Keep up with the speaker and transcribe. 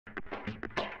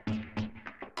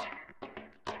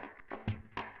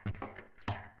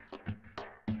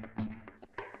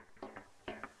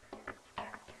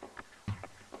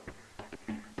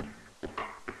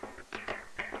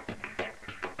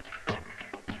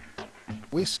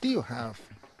We still have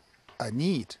a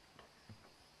need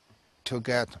to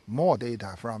get more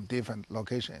data from different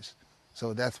locations.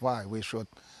 So that's why we should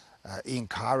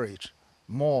encourage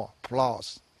more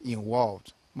plots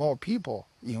involved, more people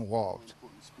involved.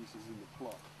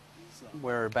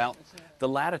 We're about the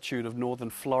latitude of northern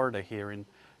Florida here in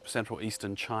central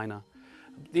eastern China.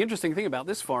 The interesting thing about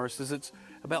this forest is it's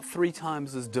about 3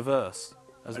 times as diverse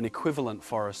as an equivalent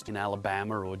forest in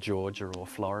Alabama or Georgia or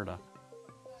Florida.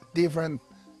 Different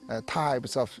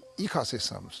types of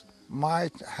ecosystems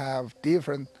might have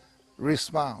different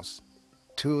response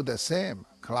to the same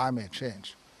climate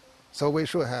change. So we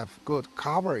should have good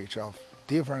coverage of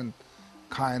different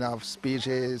kind of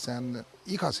species and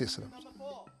ecosystems.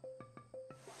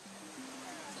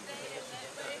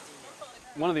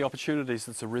 One of the opportunities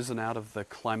that's arisen out of the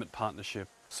climate partnership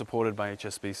supported by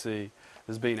HSBC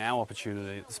has been our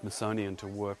opportunity at the Smithsonian to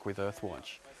work with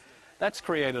Earthwatch. That's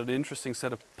created an interesting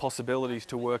set of possibilities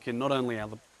to work in not only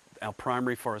our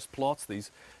primary forest plots,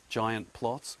 these giant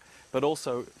plots, but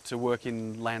also to work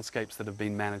in landscapes that have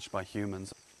been managed by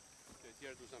humans.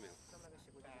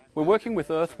 We're working with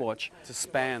Earthwatch to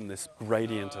span this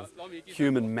gradient of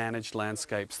human-managed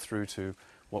landscapes through to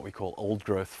what we call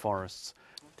old-growth forests.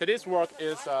 Today's work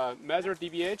is measure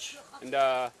DBH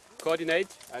and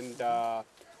coordinate and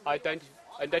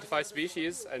identify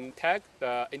species and tag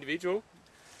the individual.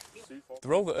 The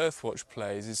role that Earthwatch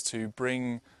plays is to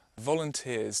bring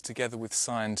volunteers together with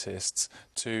scientists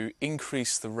to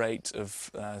increase the rate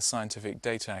of scientific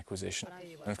data acquisition.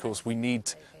 And of course we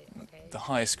need the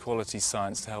highest quality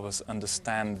science to help us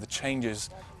understand the changes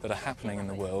that are happening in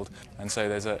the world, and so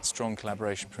there's a strong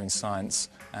collaboration between science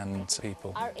and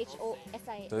people.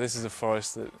 So this is a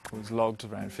forest that was logged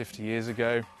around 50 years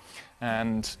ago,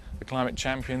 and the climate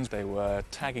champions, they were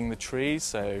tagging the trees,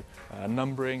 so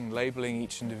numbering, labelling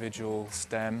each individual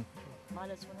stem.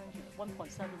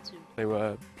 They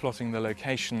were plotting the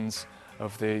locations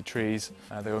of the trees,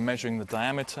 they were measuring the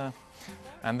diameter,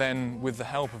 and then with the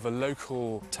help of a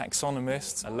local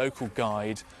taxonomist, a local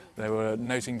guide, they were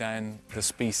noting down the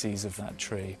species of that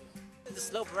tree. The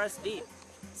slope is very steep,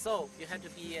 so you have to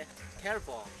be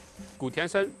careful.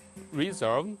 Gutianshan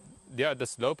Reserve, there the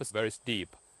slope is very steep.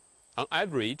 On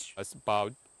average, it's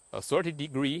about 30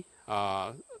 degree.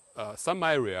 Some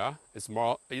area is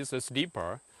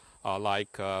steeper,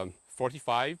 like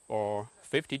 45 or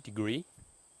 50 degree.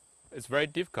 It's very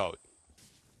difficult.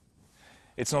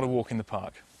 It's not a walk in the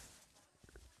park.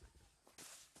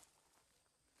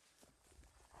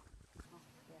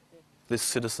 This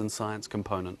citizen science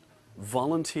component.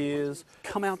 Volunteers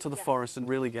come out to the forest and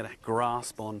really get a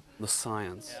grasp on the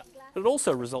science. It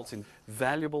also results in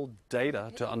valuable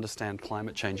data to understand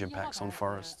climate change impacts on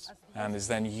forests. And is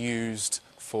then used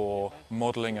for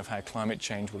modelling of how climate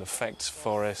change will affect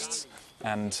forests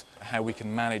and how we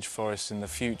can manage forests in the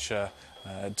future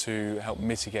to help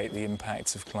mitigate the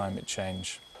impacts of climate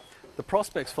change. The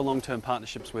prospects for long-term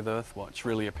partnerships with Earthwatch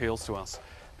really appeals to us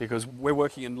because we're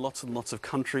working in lots and lots of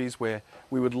countries where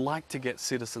we would like to get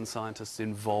citizen scientists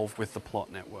involved with the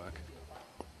plot network.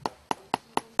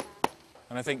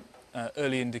 And I think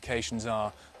early indications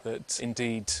are that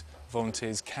indeed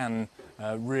volunteers can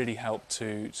really help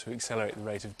to accelerate the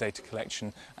rate of data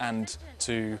collection and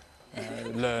to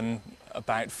learn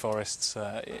about forests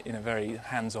in a very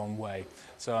hands-on way.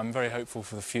 So I'm very hopeful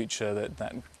for the future that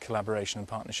that collaboration and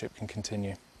partnership can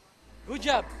continue. Good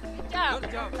job! Good job!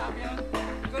 Good job,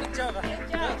 Good job! Good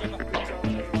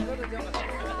job!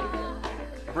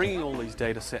 Bringing all these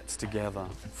data sets together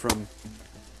from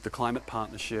the Climate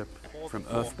Partnership, from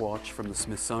Earthwatch, from the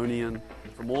Smithsonian,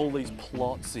 from all these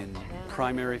plots in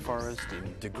primary forest,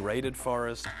 in degraded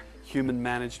forest,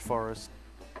 human-managed forest,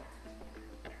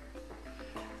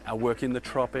 our work in the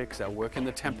tropics, our work in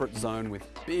the temperate zone with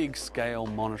big-scale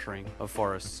monitoring of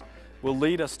forests will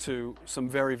lead us to some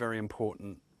very, very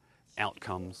important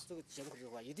outcomes.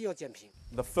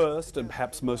 The first and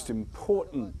perhaps most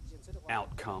important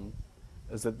outcome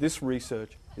is that this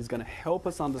research is going to help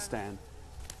us understand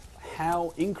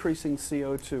how increasing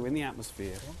CO2 in the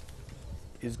atmosphere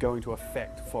is going to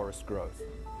affect forest growth.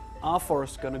 Are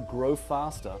forests going to grow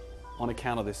faster on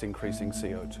account of this increasing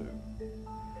CO2?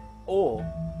 Or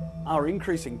are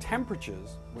increasing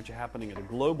temperatures, which are happening at a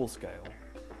global scale,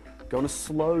 going to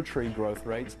slow tree growth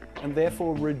rates and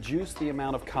therefore reduce the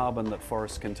amount of carbon that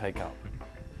forests can take up?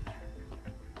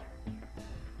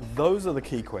 Those are the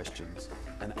key questions,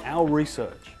 and our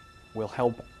research will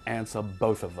help answer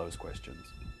both of those questions.